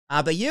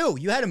But you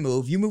had to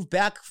move. You moved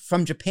back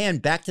from Japan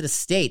back to the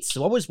States.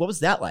 So what was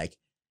that like?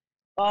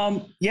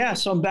 Yeah,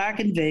 so I'm back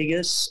in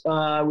Vegas.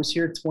 I was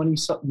here 20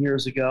 something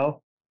years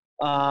ago.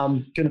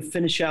 Going to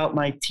finish out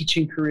my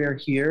teaching career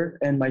here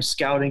and my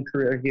scouting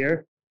career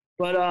here.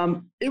 But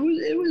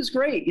it was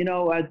great. You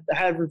know, I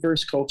had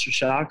reverse culture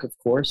shock, of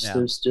course. Yeah.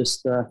 There's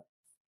just a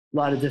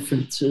lot of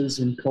differences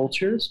in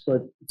cultures,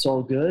 but it's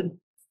all good.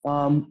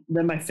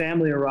 Then my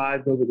family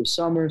arrived over the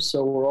summer,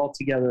 so we're all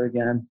together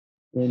again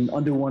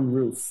under one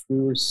roof. We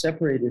were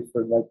separated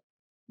for like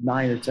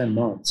 9 or 10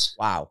 months.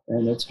 Wow.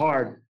 And it's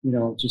hard, you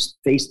know, just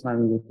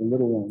FaceTiming with the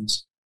little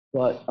ones.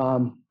 But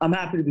I'm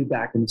happy to be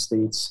back in the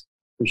States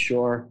for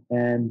sure.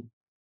 And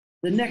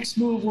the next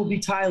move will be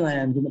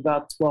Thailand in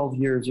about 12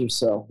 years or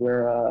so,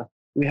 where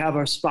we have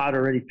our spot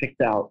already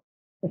picked out.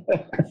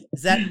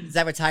 Is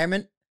that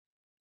retirement?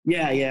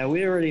 Yeah.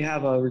 We already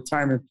have a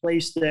retirement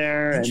place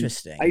there.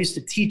 Interesting. And I used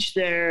to teach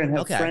there and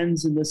have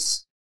friends in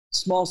this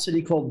small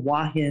city called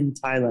Hua Hin,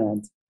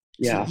 Thailand.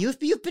 Yeah. So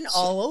you've been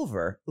all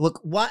over.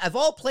 Look, of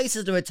all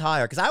places to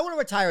retire, because I want to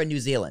retire in New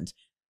Zealand,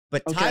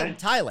 but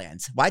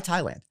Thailand. Why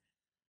Thailand?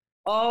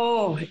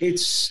 Oh,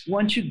 it's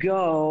once you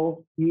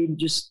go, you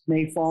just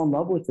may fall in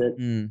love with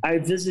it. I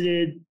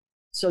visited,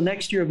 so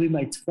next year will be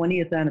my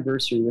 20th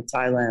anniversary with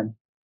Thailand.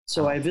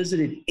 So I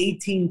visited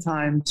 18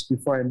 times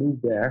before I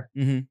moved there.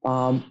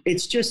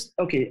 It's just,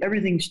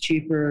 everything's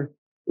cheaper.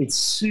 It's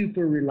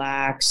super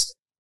relaxed.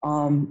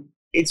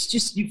 It's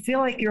just, you feel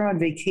like you're on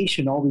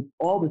vacation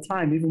all the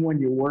time, even when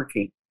you're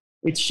working.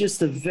 It's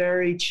just a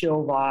very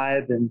chill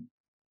vibe. And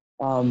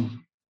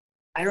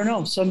I don't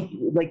know,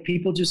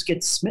 people just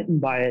get smitten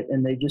by it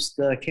and they just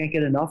can't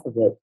get enough of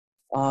it.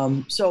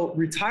 So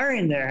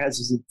retiring there has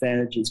its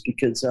advantages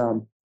because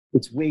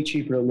it's way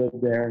cheaper to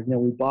live there. You know,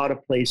 we bought a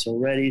place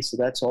already, so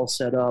that's all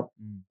set up,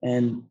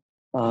 and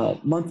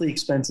monthly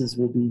expenses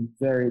will be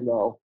very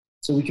low.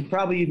 So we could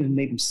probably even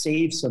maybe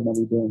save some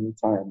money during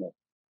retirement.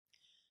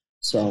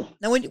 So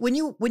now, when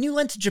you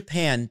went to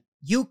Japan,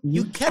 you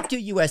kept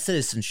your U.S.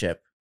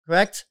 citizenship,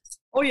 correct?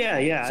 Oh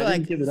yeah. So I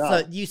didn't give it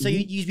up. So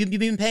you've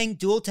been paying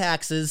dual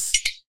taxes.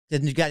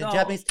 Then you got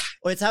Japanese,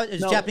 or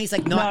Japanese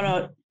like not.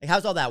 No. Like,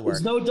 how's all that work?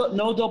 There's no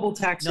double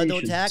taxation. No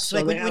double tax.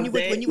 So like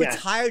when you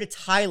retire to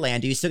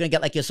Thailand, are you still gonna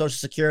get like your Social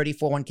Security,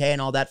 401k,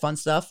 and all that fun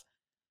stuff?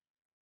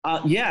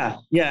 Yeah,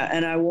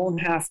 and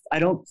I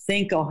don't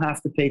think I'll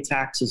have to pay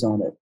taxes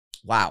on it.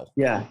 Wow.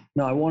 Yeah,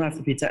 no, I won't have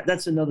to pay tax.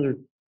 That's another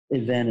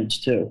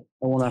advantage too.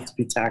 I won't have to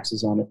pay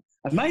taxes on it.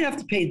 I might have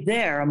to pay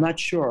there. I'm not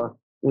sure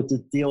what the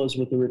deal is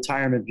with the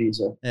retirement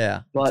visa.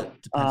 Yeah, but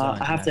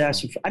I have to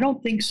ask you. I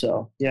don't think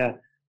so. Yeah,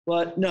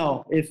 but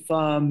no,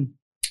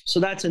 so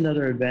that's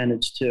another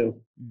advantage too.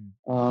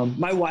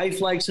 My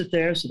wife likes it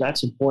there, so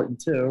that's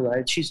important too,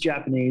 right? She's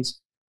Japanese.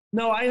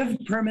 No, I have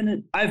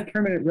permanent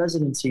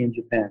residency in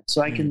Japan,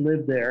 so I can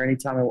live there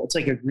anytime I want. It's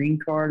like a green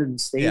card in the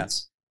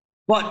States. Yeah.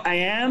 But I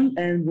am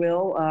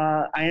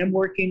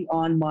working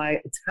on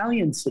my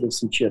Italian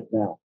citizenship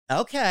now.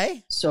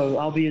 Okay. So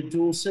I'll be a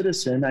dual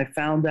citizen. I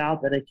found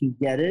out that I can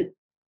get it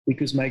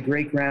because my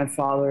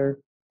great-grandfather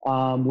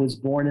was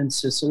born in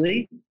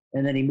Sicily,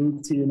 and then he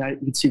moved to the United.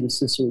 You can see the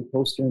Sicily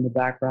poster in the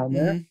background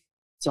there.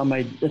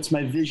 That's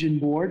my vision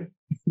board.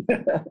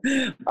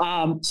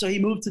 So he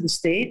moved to the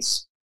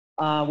States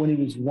when he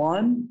was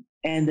 1,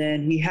 and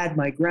then he had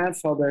my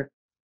grandfather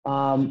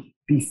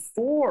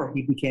before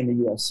he became a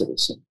U.S.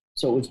 citizen.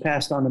 So it was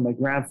passed on to my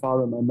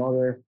grandfather, my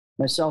mother,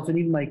 myself, and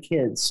even my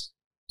kids.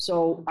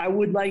 So I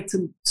would like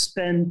to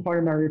spend part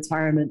of my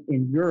retirement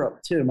in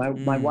Europe too. My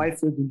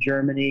wife lived in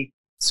Germany,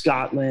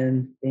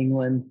 Scotland,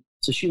 England.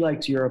 So she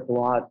likes Europe a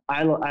lot.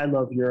 I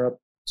love Europe.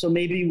 So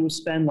maybe we'll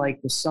spend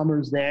like the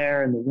summers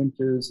there and the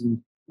winters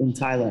in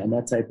Thailand,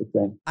 that type of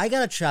thing. I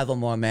gotta travel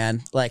more,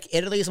 man. Like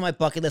Italy's on my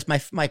bucket list. My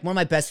one of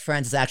my best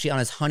friends is actually on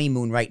his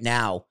honeymoon right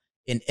now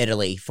in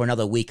Italy for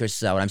another week or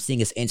so. And I'm seeing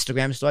his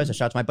Instagram stories. So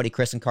shout out to my buddy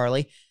Chris and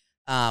Carly.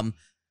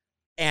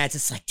 And it's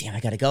just like, damn, I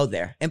got to go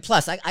there. And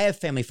plus, I have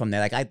family from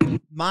there. Like,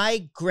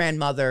 my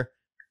grandmother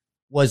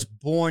was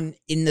born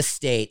in the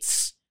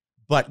States,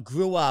 but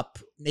grew up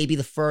maybe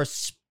the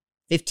first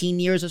 15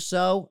 years or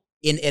so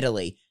in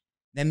Italy.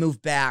 Then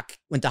moved back,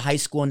 went to high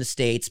school in the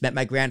States, met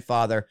my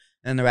grandfather,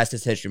 and then the rest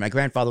is history. My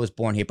grandfather was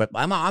born here, but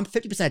I'm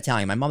 50%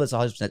 Italian. My mother's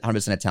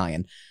 100%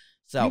 Italian.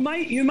 So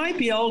you might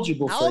be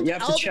eligible for it. You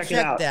have to check it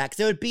out. That, 'cause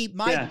it would be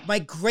my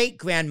great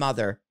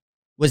grandmother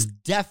was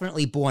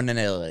definitely born in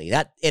Italy.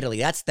 That's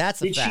a fact.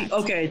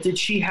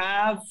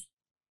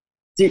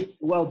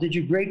 Did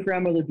your great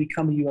grandmother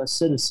become a U.S.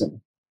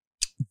 citizen?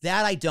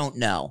 That I don't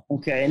know.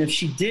 Okay, and if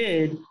she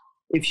did,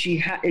 if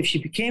she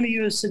became a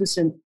U.S.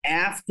 citizen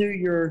after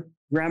your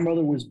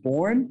grandmother was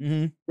born,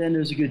 then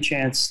there's a good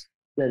chance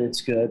that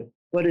it's good.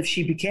 But if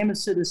she became a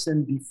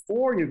citizen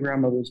before your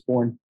grandmother was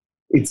born,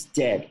 it's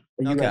dead.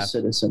 A U.S.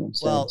 citizen.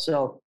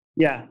 So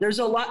yeah, there's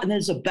a lot, and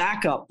there's a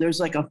backup. There's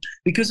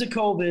because of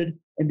COVID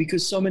and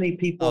because so many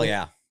people,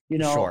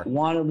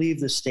 want to leave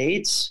the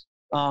States,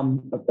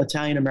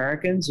 Italian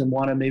Americans, and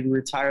want to maybe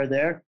retire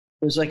there.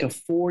 There's like a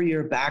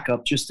 4-year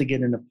backup just to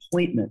get an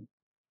appointment.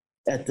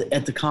 at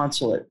the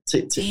consulate.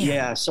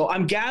 Yeah. So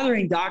I'm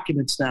gathering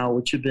documents now,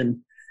 which have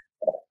been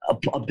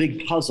a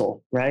big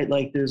puzzle, right?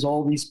 Like there's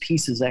all these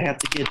pieces. I have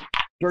to get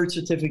birth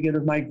certificate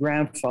of my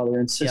grandfather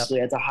in Sicily.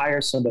 I had to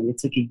hire somebody. It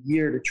took a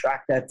year to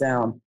track that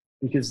down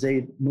because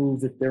they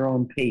move at their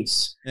own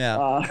pace.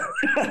 Yeah.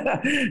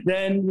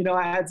 Then,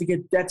 I had to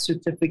get death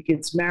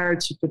certificates,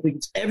 marriage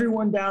certificates,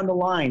 everyone down the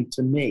line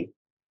to me.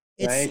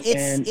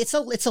 It's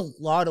a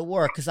lot of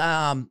work because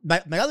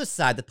my other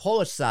side, the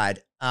Polish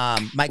side,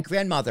 my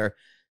grandmother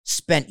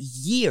spent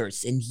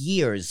years and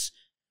years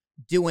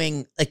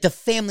doing like the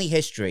family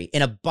history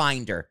in a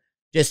binder,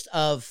 just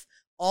of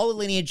all the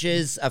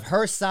lineages of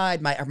her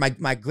side,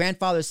 my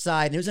grandfather's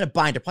side, and it was in a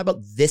binder, probably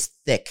about this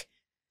thick,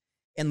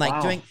 and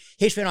like doing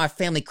history on our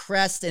family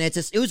crest, and it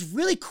was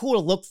really cool to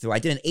look through. I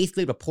did an 8th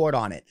grade report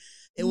on it.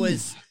 It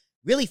was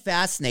really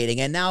fascinating.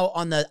 And now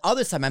on the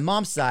other side, my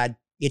mom's side,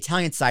 the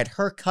Italian side,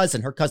 her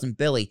cousin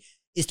Billy,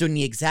 is doing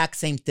the exact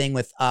same thing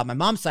with my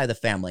mom's side of the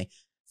family.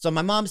 So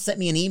my mom sent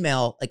me an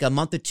email like a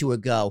month or two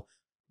ago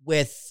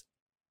with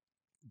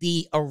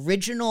the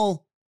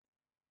original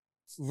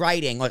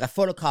writing, like a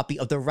photocopy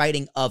of the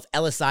writing of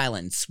Ellis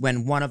Islands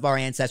when one of our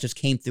ancestors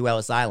came through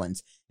Ellis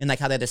Islands, and like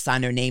how they had to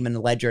sign their name in the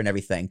ledger and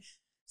everything.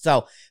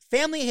 So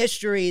family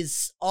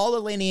histories, all the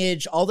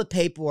lineage, all the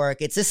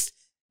paperwork, it's just,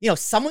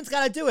 someone's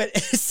got to do it.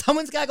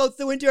 Someone's got to go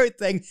through and do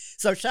everything.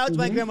 So shout out to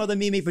my grandmother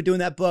Mimi for doing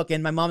that book,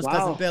 and my mom's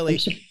cousin Billy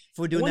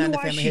for doing that in the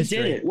family history.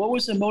 Did it. What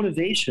was the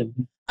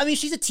motivation? I mean,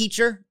 she's a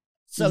teacher,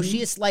 so she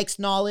just likes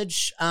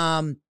knowledge.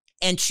 And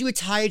she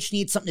retired. She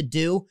needs something to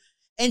do,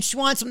 and she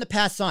wanted something to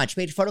pass on. She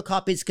made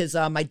photocopies because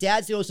my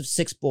dad's the oldest of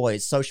 6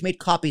 boys, so she made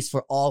copies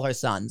for all her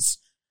sons.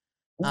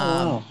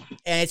 And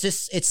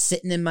it's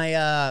sitting in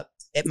my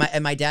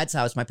at my dad's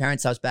house, my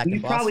parents' house back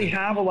in Boston. You probably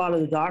have a lot of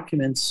the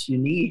documents you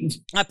need.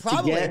 I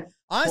probably,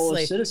 honestly,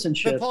 Polish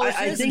citizenship. Polish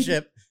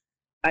citizenship.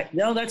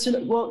 No, that's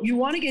it. Well, you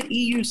want to get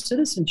EU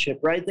citizenship,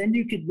 right? Then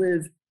you could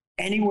live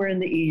anywhere in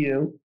the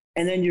EU,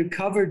 and then you're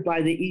covered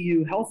by the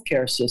EU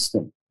healthcare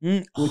system,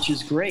 which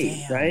is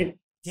great, right?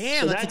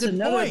 Damn, so that's a good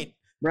point.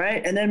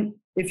 Right? And then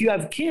if you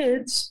have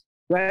kids,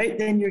 right,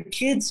 then your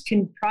kids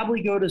can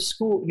probably go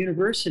to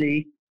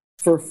university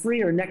for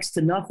free or next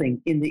to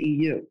nothing in the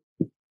EU.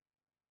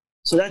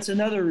 So that's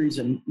another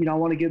reason, I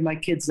want to give my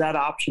kids that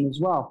option as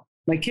well.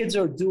 My kids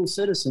are dual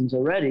citizens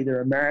already.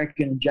 They're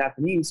American and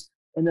Japanese,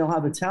 and they'll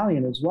have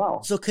Italian as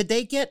well. So could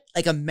they get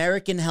like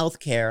American health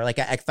care? Like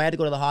if I had to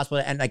go to the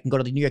hospital and I can go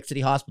to the New York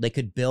City hospital, they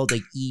could build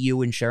like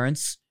EU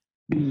insurance?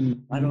 I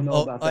don't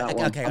know about that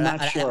one. Okay, I'm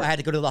not sure. I had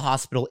to go to the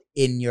hospital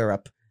in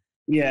Europe.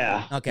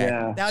 Yeah. Okay.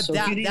 Yeah. That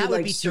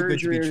would be too good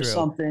to be true. Or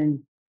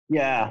something.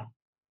 Yeah.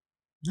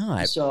 All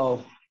right.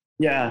 So,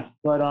 yeah.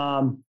 But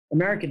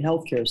American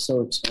healthcare is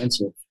so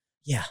expensive.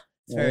 Yeah.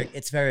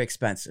 It's very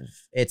expensive.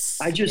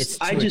 I just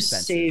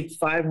saved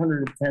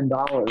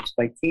 $510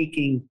 by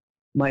taking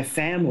my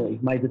family,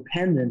 my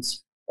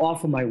dependents,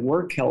 off of my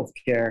work health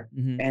care,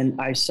 and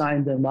I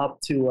signed them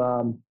up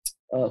to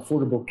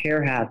Affordable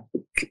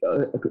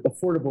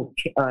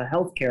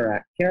Health Care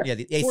Act. Yeah,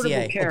 the ACA,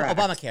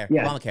 Obamacare.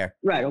 Yeah. Obamacare.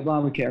 Right,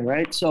 Obamacare.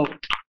 Right.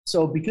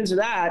 So because of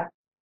that,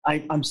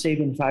 I'm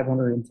saving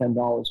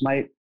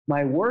 $510.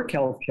 My work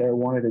health care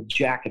wanted to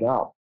jack it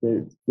up.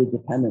 The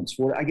dependents.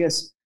 I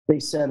guess they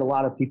said a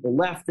lot of people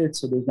left it,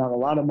 so there's not a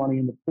lot of money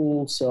in the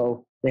pool,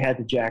 so they had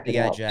to jack it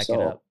up. Jack it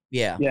up.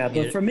 Yeah. Yeah,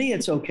 but for me,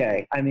 it's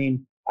okay. I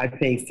mean, I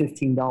pay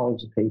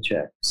 $15 a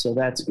paycheck, so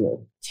that's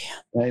good.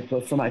 Damn. Right,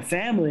 but for my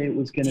family, it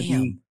was going to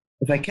be,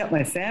 if I kept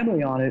my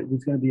family on it, it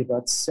was going to be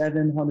about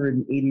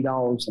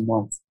 $780 a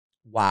month.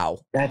 Wow,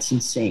 that's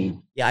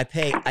insane. Yeah, I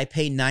pay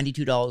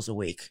 $92 a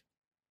week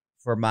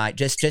for my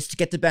just to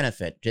get the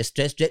benefit. Just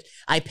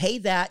I pay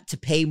that to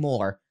pay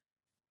more.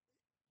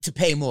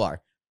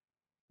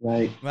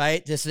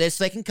 Right. Just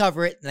so they can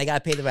cover it, and I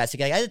got to pay the rest.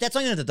 That's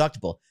only a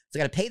deductible. So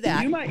I got to pay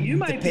that. You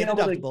might be able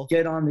to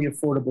get on the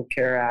Affordable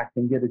Care Act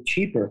and get it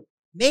cheaper.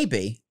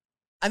 Maybe.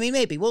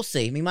 We'll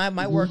see. I mean,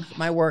 my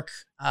work.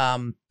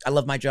 I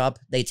love my job.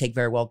 They take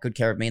very good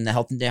care of me, and the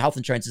health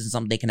insurance isn't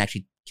something they can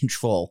actually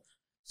control.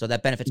 So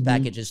that benefits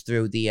package is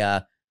through the,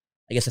 I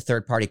guess, a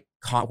third party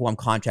who I'm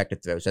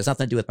contracted through. So it has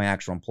nothing to do with my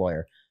actual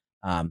employer.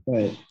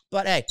 Right.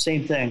 But hey,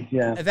 same thing.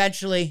 Yeah.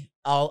 Eventually,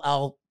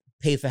 I'll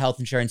pay for health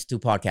insurance through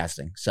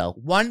podcasting. So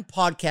one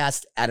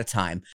podcast at a time.